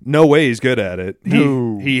 Not No way he's good at it.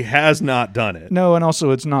 No. He has not done it. No, and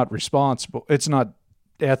also it's not responsible. It's not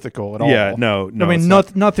ethical at all. Yeah, no. I mean,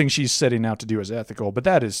 nothing she's setting out to do is ethical, but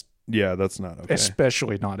that is that's not okay.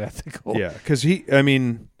 especially not ethical. Yeah, because he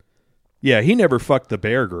never fucked the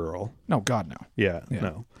bear girl. No, God, no. Yeah.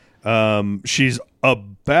 No. She's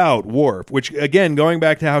about Worf, which again, going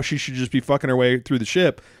back to how she should just be fucking her way through the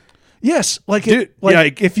ship. Yes, Dude,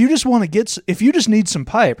 if you just want to if you just need some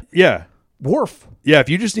pipe, yeah, Worf. Yeah, if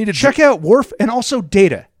you just need to check out Worf and also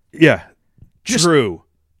Data. Yeah, true.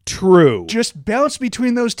 Just bounce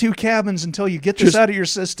between those two cabins until you get this out of your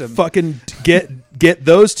system. Fucking get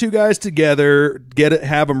those two guys together.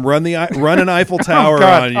 Have them run an Eiffel Tower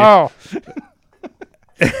on you. Oh,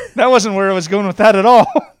 that wasn't where I was going with that at all.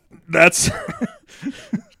 That's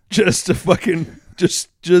just a fucking just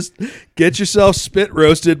get yourself spit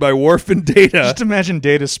roasted by Worf and Data. Just imagine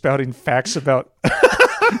Data spouting facts about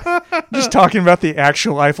just talking about the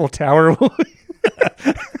actual Eiffel Tower.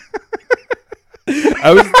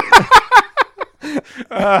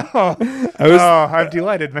 I've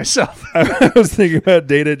delighted myself. I was thinking about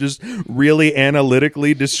Data just really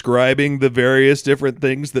analytically describing the various different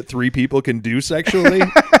things that three people can do sexually.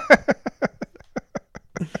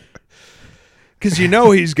 Because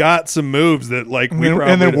he's got some moves that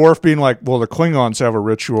and then Worf being like, well, the Klingons have a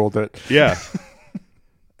ritual that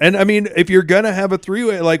and I mean, if you're gonna have a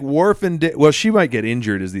three-way like Worf and she might get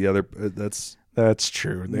injured as the other. That's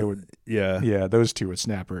true. They would. Yeah. Those two would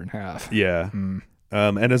snap her in half. Yeah.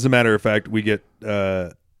 And as a matter of fact, we get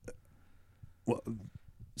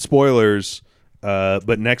spoilers.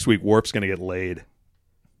 But next week, Worf's gonna get laid.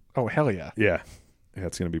 Oh hell yeah! Yeah,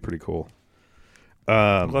 it's gonna be pretty cool.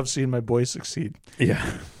 I love seeing my boys succeed.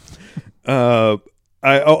 Yeah.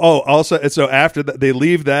 Also, so after that, they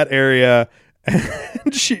leave that area,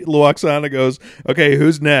 and she walks on and goes, "Okay,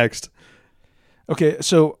 who's next?" Okay,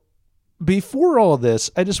 so before all of this,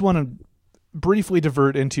 I just want to briefly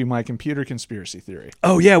divert into my computer conspiracy theory.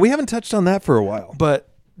 Oh yeah, we haven't touched on that for a while, but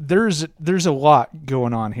there's a lot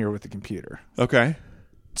going on here with the computer. Okay,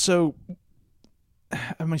 so.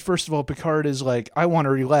 I mean, first of all, Picard is like, I want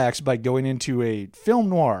to relax by going into a film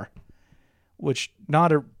noir,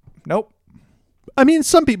 nope. I mean,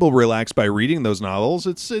 some people relax by reading those novels.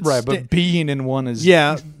 It's right, but being in one is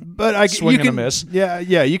but swing and a miss. Yeah,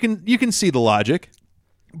 you can see the logic.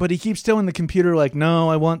 But he keeps telling the computer like, no,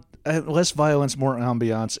 I want less violence, more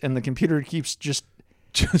ambiance, and the computer keeps just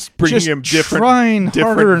bringing him trying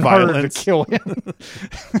harder and harder to kill him.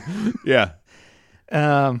 Yeah.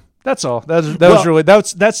 That's all.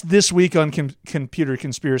 That's this week on computer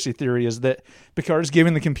conspiracy theory is that Picard's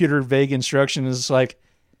giving the computer vague instructions. It's like,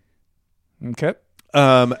 okay,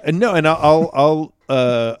 and I'll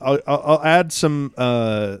add some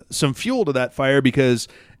fuel to that fire because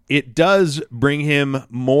it does bring him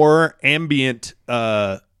more ambient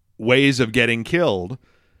ways of getting killed.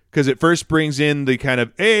 Because it first brings in the kind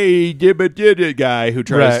of guy who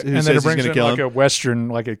tries, who and says then it he's brings going to in kill like him. a Western,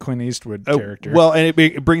 like a Clint Eastwood character. Well, and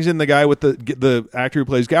it brings in the guy with the actor who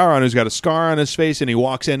plays Gowron, who's got a scar on his face, and he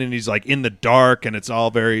walks in and he's like in the dark, and it's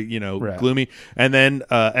all very gloomy. And then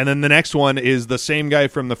the next one is the same guy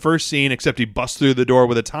from the first scene, except he busts through the door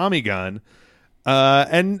with a Tommy gun.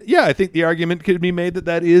 And yeah, I think the argument could be made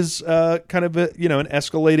that is kind of an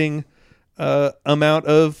escalating amount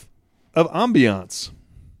of of ambiance.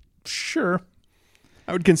 Sure.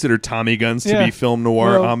 I would consider Tommy Guns to Yeah. be film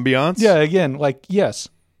noir Well, ambiance. Yeah, again, like, yes,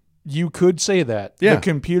 you could say that. Yeah. The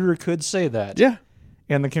computer could say that. Yeah.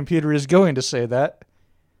 And the computer is going to say that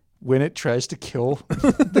when it tries to kill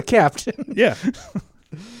the captain. Yeah.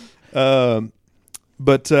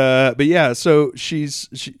 But yeah, so she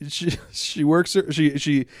works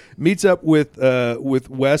she meets up with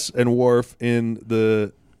Wes and Worf in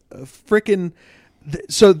the frickin'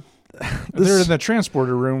 They're in the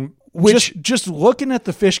transporter room, Which- just looking at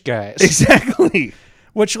the fish guys. exactly.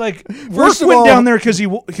 Which, like, First Worf of went all- down there because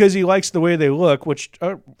he likes the way they look. Which,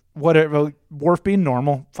 whatever. Worf being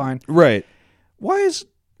normal, fine. Right. Why is?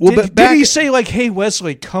 Well, did but he say like, "Hey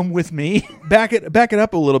Wesley, come with me"? back it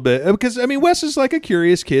up a little bit, because I mean Wes is like a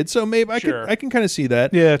curious kid, so maybe Sure. I can kind of see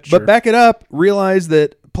that. Yeah, But sure. back it up, realize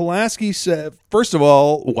that Pulaski said, first of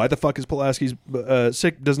all, why the fuck is Pulaski's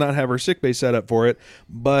does not have her sick bay set up for it?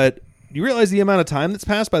 But you realize the amount of time that's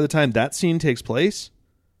passed by the time that scene takes place?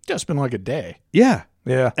 Just been like a day. Yeah.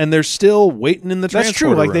 Yeah, And they're still waiting in the that's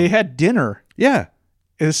transporter true. Like room. they had dinner. Yeah.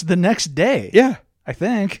 It's the next day. Yeah. I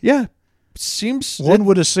think. Yeah. Seems One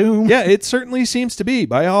would assume. yeah, it certainly seems to be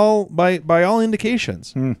by all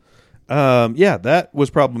indications. Yeah, that was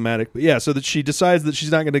problematic. But yeah, so that she decides that she's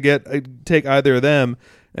not going to take either of them,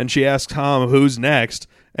 and she asks Ham who's next,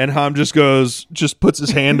 and Ham just puts his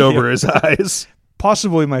hand over his eyes.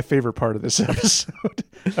 Possibly my favorite part of this episode,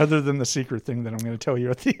 other than the secret thing that I'm going to tell you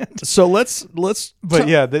at the end. So let's. But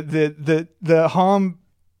yeah, the Ham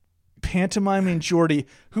pantomiming Geordi,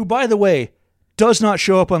 who, by the way, does not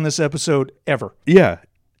show up on this episode ever. Yeah,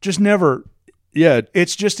 Just never. yeah,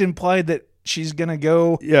 It's just implied that she's going to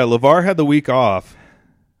go, yeah. LeVar had the week off.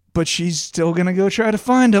 but she's still going to go try to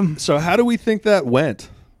find him. So how do we think that went?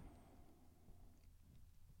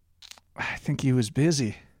 I think he was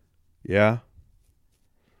busy. Yeah,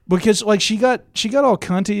 Because like she got all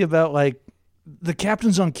cunty about like the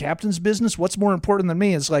captain's on captain's business. What's more important than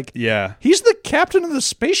me? It's like yeah, he's the captain of the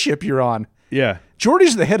spaceship you're on. yeah.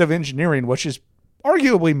 Geordi's the head of engineering, which is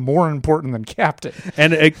arguably more important than captain.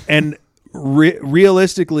 And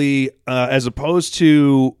realistically, as opposed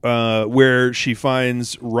to where she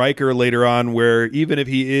finds Riker later on, where even if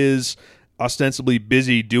he is ostensibly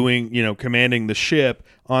busy doing, commanding the ship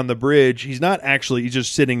on the bridge, he's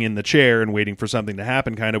just sitting in the chair and waiting for something to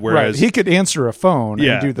happen, kind of. Whereas He could answer a phone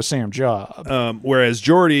Yeah. and do the same job. whereas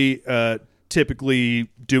Geordi, typically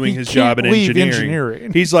doing He his job in can't leave engineering.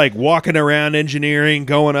 engineering. He's like walking around engineering,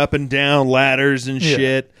 going up and down ladders and Yeah.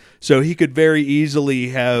 shit. So he could very easily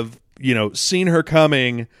have, seen her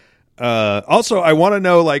coming. Also, I want to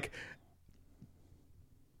know like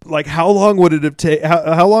how long would it have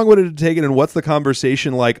how long would it have taken, and what's the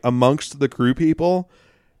conversation like amongst the crew people?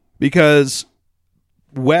 Because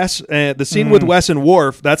the scene with Wes and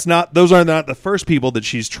Worf, those are not the first people that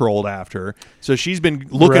she's trolled after. So she's been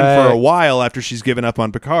looking for a Right. while after she's given up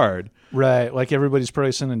on Picard. Right. Like everybody's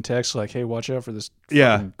probably sending texts like, hey, watch out for this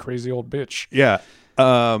Yeah. fucking crazy old bitch. Yeah.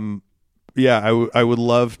 Yeah, I would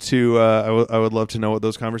love to I would love to know what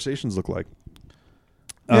those conversations look like.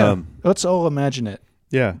 Yeah. Let's all imagine it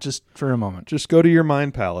Yeah. just for a moment. Just go to your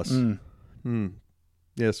mind palace.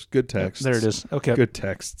 Yes, good text. There it is. Okay. Good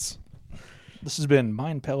texts. This has been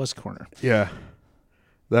Mind Palace Corner. Yeah.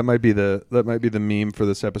 That might be the meme for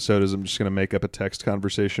this episode. Is I'm just going to make up a text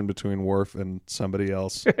conversation between Worf and somebody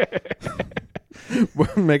else.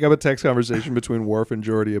 Make up a text conversation between Worf and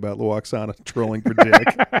Geordi about Luoxana trolling for dick.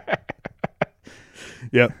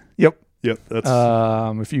 Yep. Yep. Yep. That's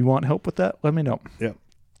If you want help with that, let me know. yep.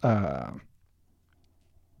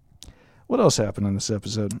 What else happened in this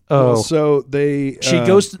episode? Well, Oh, so they she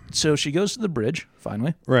goes to the bridge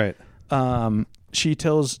finally. right. She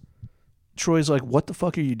tells Troy's like, "What the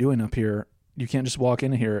fuck are you doing up here? You can't just walk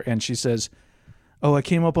in here." And she says, "Oh, I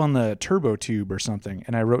came up on the turbo tube or something."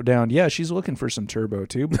 And I wrote down, "Yeah, she's looking for some turbo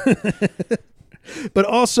tube." But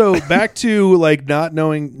also back to like not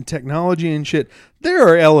knowing technology and shit. There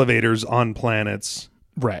are elevators on planets.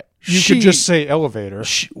 Right. You She- could just say elevator.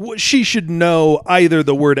 She should know either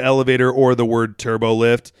the word elevator or the word turbo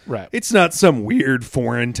lift. Right. It's not some weird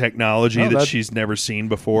foreign technology No, that that- she's never seen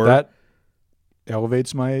before. That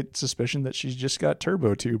elevates my suspicion that she's just got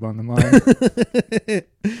turbo tube on the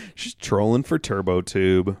mind. She's trolling for turbo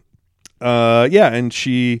tube. Yeah, and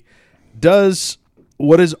she does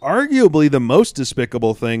what is arguably the most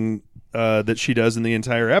despicable thing that she does in the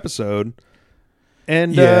entire episode,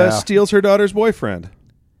 and Yeah. steals her daughter's boyfriend.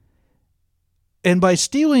 And by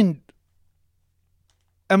stealing,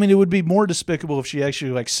 I mean, it would be more despicable if she actually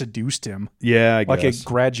like seduced him, Yeah, I like guess. a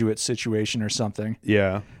graduate situation or something.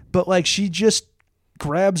 Yeah. But like she just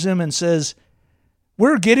grabs him and says,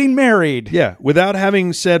 we're getting married. Yeah, without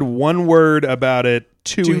having said one word about it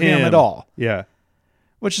to him at all. Yeah.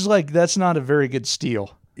 Which is like, that's not a very good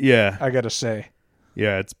steal, Yeah. I gotta say.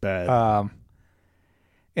 Yeah, it's bad.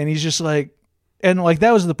 And he's just like, and like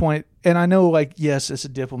that was the point. And I know, like, yes, it's a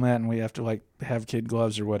diplomat and we have to like have kid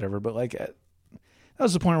gloves or whatever, but like that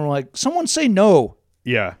was the point where like, someone say no.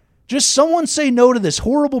 Yeah. Just someone say no to this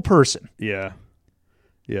horrible person. Yeah.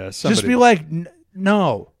 Yeah. Just be like,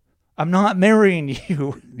 no, I'm not marrying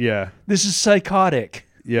you. Yeah. This is psychotic.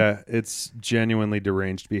 Yeah. It's genuinely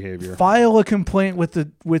deranged behavior. File a complaint with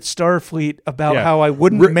Starfleet about Yeah. how I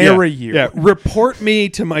wouldn't marry you. Yeah. Report me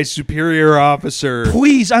to my superior officer.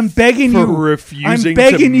 Please, I'm begging for you. refusing I'm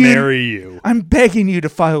begging to you, marry you. I'm begging you to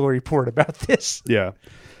file a report about this. Yeah.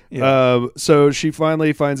 Yeah. So she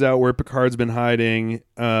finally finds out where Picard's been hiding.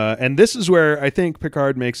 And this is where I think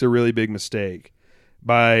Picard makes a really big mistake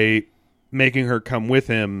by making her come with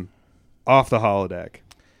him off the holodeck.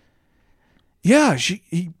 Yeah,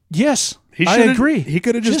 yes, I agree. He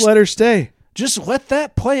could have just let her stay. Just let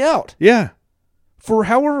that play out Yeah. for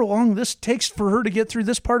however long this takes for her to get through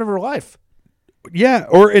this part of her life. Yeah,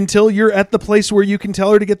 or until you're at the place where you can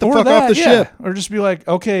tell her to get the fuck off the ship. Or just be like,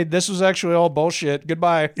 okay, this was actually all bullshit.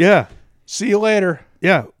 Goodbye. Yeah. See you later.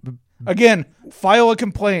 Yeah. Again, file a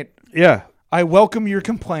complaint. Yeah. I welcome your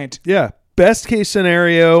complaint. Yeah. Best case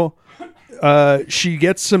scenario, she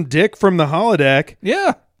gets some dick from the holodeck.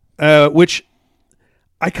 Yeah. Which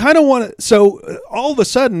I kind of want to. So all of a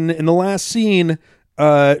sudden, in the last scene,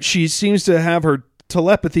 she seems to have her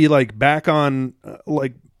telepathy like back on,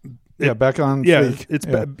 Back on. yeah, fleek.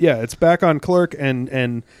 it's back on Clerk,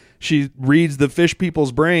 and she reads the fish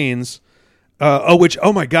people's brains.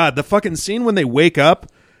 Oh my god, the fucking scene when they wake up,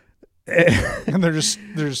 And they're just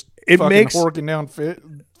It fucking makes- horking down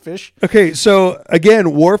fish. Okay, so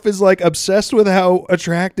again, Worf is like obsessed with how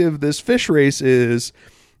attractive this fish race is,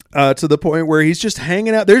 to the point where he's just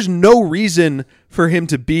hanging out. There's no reason for him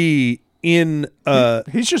to be in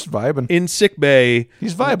He's just vibing. in sick bay.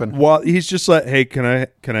 He's vibing. While he's just like, hey, can I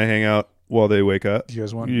hang out while they wake up? Do you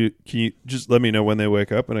guys want- Can you just let me know when they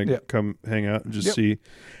wake up and I Yeah. come hang out and just Yep. see?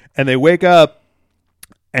 And they wake up,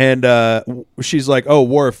 and she's like, "Oh,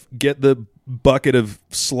 Worf, get the bucket of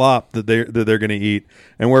slop that they're going to eat."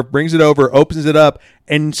 And Worf brings it over, opens it up,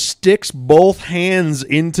 and sticks both hands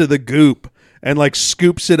into the goop and like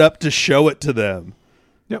scoops it up to show it to them.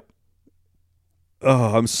 Yep.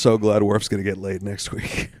 Oh, I'm so glad Worf's going to get laid next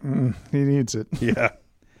week. He needs it. Yeah.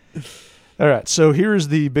 All right. So here's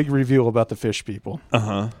the big reveal about the fish people.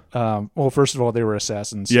 Uh-huh. Well, first of all, they were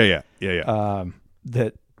assassins. Yeah.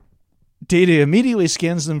 That Data immediately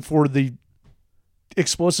scans them for the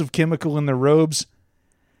explosive chemical in their robes.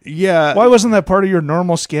 Yeah. Why wasn't that part of your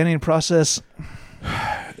normal scanning process?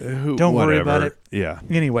 Don't worry about it. Yeah.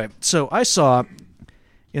 Anyway, so I saw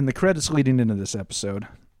in the credits leading into this episode,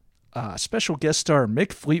 special guest star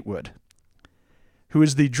Mick Fleetwood, who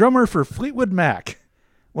is the drummer for Fleetwood Mac,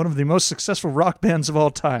 one of the most successful rock bands of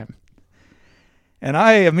all time. And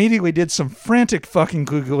I immediately did some frantic fucking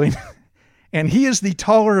Googling, and he is the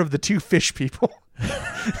taller of the two fish people.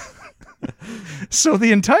 So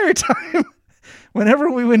the entire time, whenever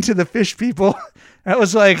we went to the fish people, I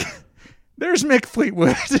was like, there's Mick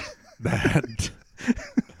Fleetwood.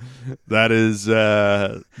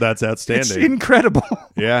 That's outstanding. It's incredible.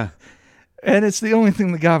 Yeah. And it's the only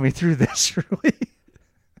thing that got me through this, really.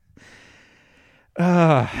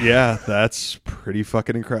 Yeah, that's pretty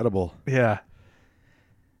fucking incredible. Yeah.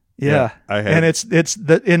 Yeah, I had-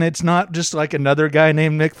 and it's not just like another guy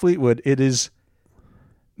named Mick Fleetwood. It is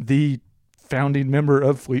the founding member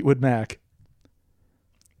of Fleetwood Mac,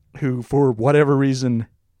 who, for whatever reason,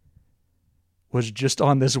 was just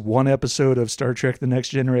on this one episode of Star Trek: The Next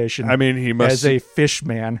Generation. I mean, he must as a fish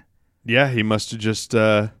man. Yeah, he must have just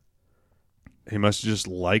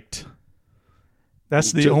liked.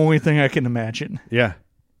 That's the only thing I can imagine. Yeah.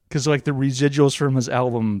 Because like the residuals from his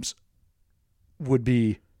albums would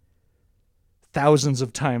be thousands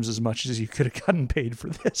of times as much as you could have gotten paid for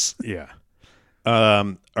this. Yeah.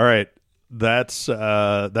 All right. That's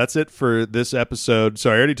it for this episode. So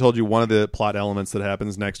I already told you one of the plot elements that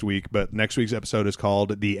happens next week, but next week's episode is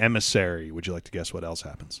called The Emissary. Would you like to guess what else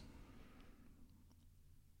happens?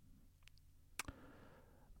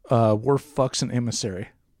 Worf fucks an emissary.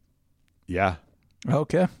 Yeah.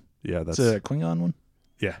 Okay. Yeah, that's It's a Klingon one?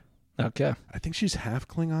 yeah. Okay. I think she's half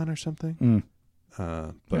Klingon or something.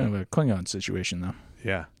 But But a Klingon situation, though.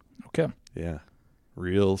 yeah. Okay. Yeah.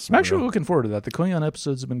 Real I'm smart. actually looking forward to that. The Klingon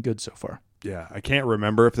episodes have been good so far. Yeah, I can't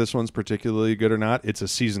remember if this one's particularly good or not. It's a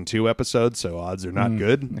season 2 episode, so odds are not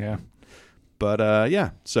good. Yeah.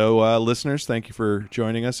 Yeah. So listeners, thank you for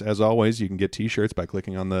joining us. As always, you can get t-shirts by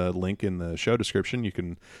clicking on the link in the show description. You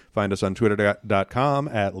can find us on twitter.com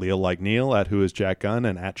at Leal Like Neil, at Who Is Jack Gunn,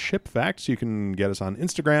 and at ShipFacts. You can get us on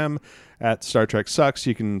Instagram at Star Trek Sucks.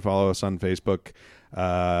 You can follow us on Facebook.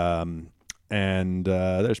 And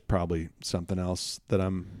there's probably something else that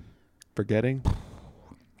I'm forgetting.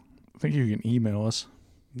 I think you can email us.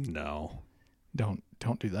 No. Don't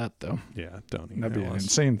do that though. Yeah, don't email That'd be an us.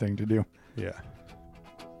 insane thing to do. Yeah.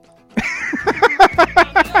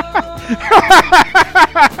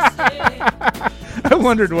 I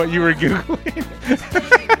wondered what you were Googling.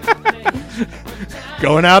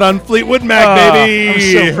 Going out on Fleetwood Mac, baby. I'm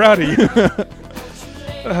so proud of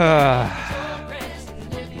you.